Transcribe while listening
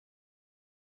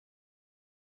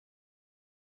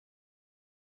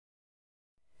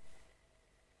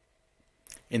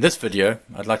In this video,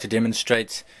 I'd like to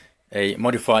demonstrate a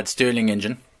modified Stirling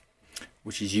engine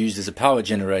which is used as a power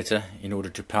generator in order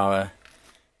to power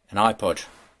an iPod.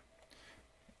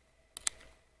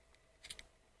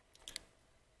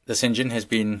 This engine has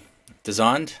been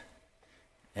designed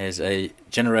as a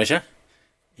generator.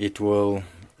 It will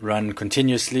run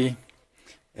continuously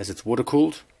as it's water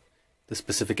cooled. This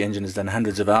specific engine has done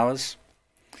hundreds of hours.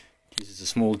 It uses a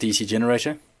small DC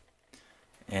generator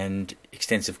and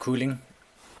extensive cooling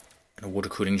and a water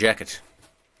cooling jacket.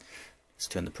 Let's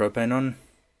turn the propane on.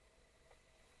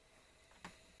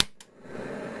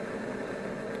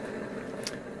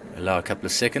 Allow a couple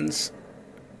of seconds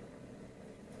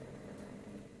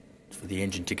for the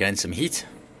engine to gain some heat.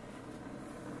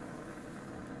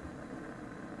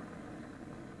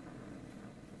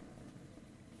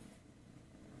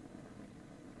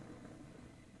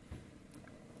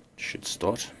 Should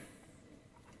start.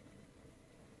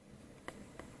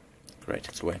 Great,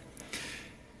 it's away.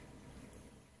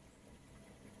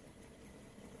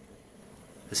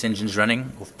 This engine's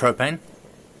running off propane.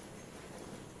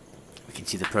 We can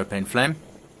see the propane flame.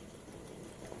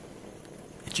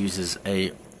 It uses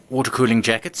a water cooling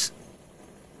jacket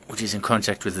which is in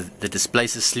contact with the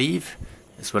displacer sleeve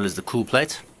as well as the cool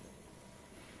plate.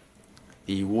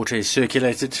 The water is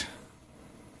circulated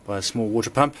by a small water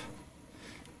pump.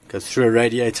 Goes through a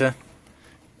radiator.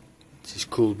 This is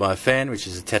cooled by a fan which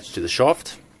is attached to the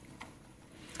shaft.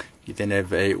 You then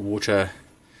have a water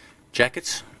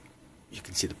jacket. You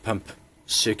can see the pump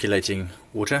circulating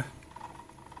water.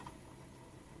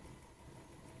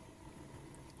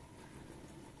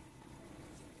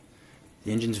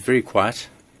 The engine's very quiet.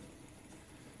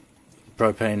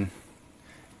 Propane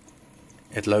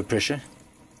at low pressure.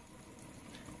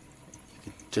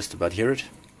 You can just about hear it.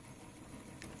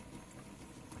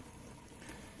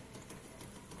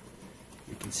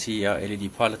 You can see our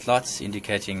LED pilot lights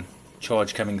indicating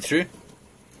charge coming through.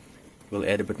 We'll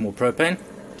add a bit more propane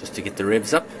just to get the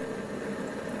revs up.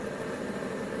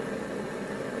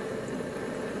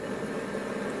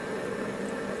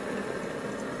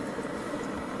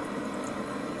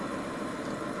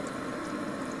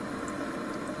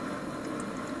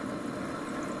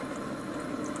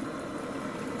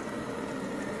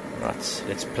 Right,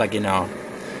 let's plug in our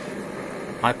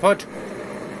iPod.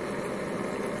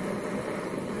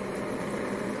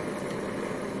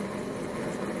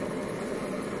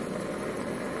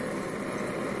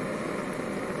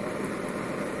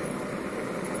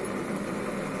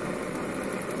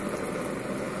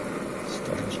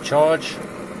 Starting to charge.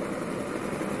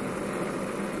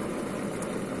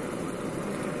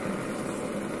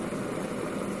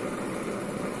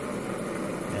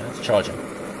 Yeah, it's charging.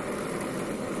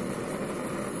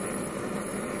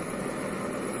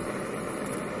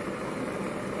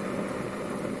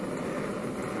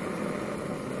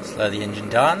 Slow the engine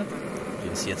down. You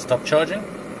can see it stop charging.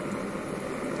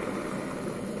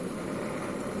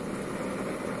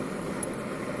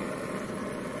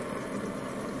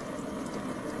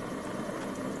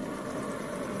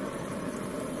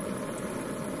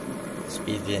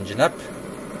 Speed the engine up.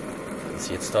 You can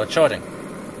see it start charging.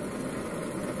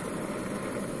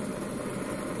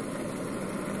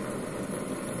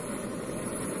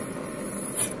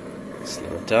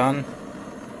 Slow it down.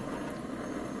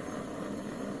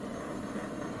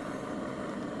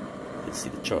 You can see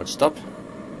the charge stop.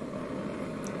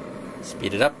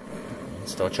 Speed it up and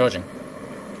start charging.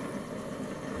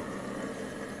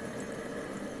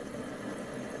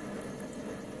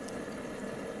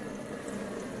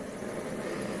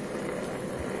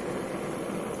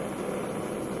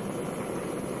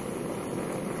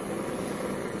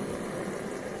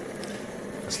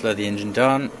 Slow the engine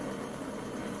down.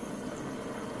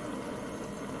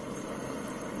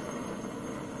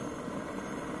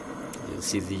 You'll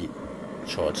see the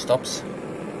charge stops.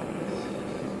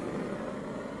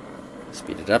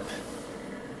 Speed it up.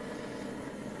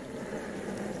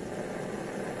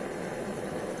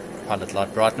 Pilot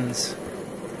light brightens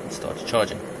and starts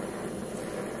charging.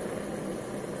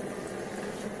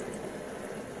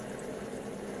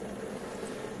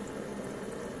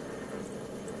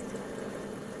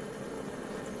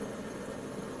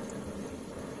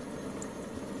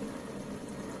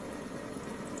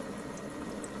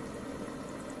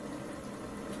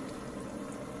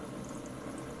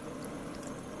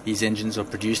 These engines are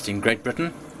produced in Great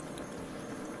Britain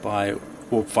by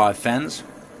Warpfive fans.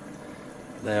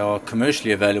 They are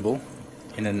commercially available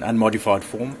in an unmodified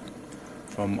form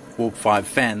from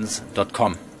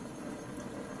warpfivefans.com.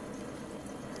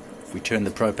 If we turn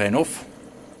the propane off,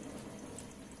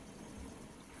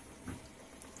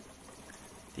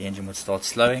 the engine would start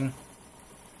slowing,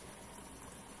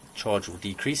 charge will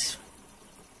decrease.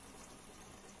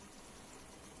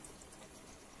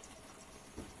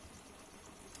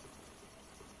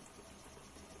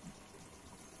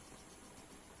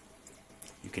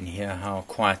 You can hear how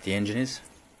quiet the engine is.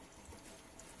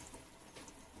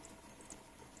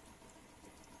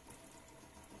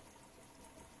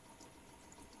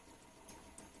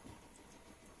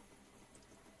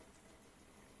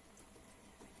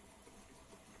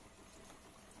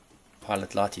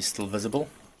 Pilot light is still visible,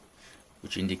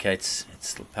 which indicates it's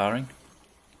still powering.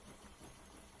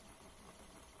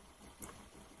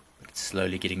 It's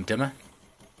slowly getting dimmer.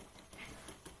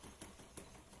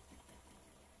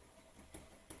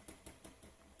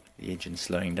 The engine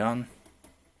slowing down.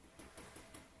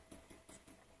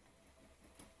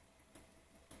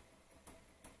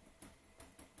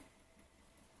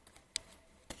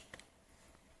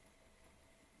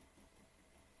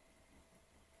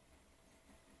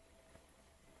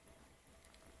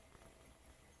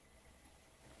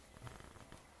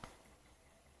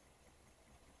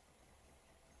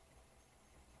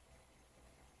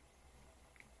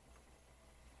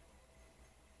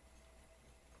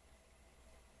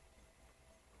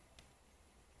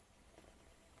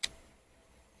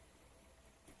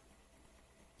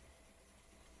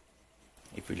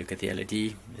 If we look at the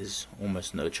LED, there's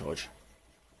almost no charge.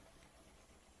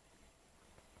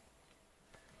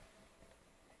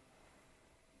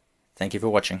 Thank you for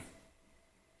watching.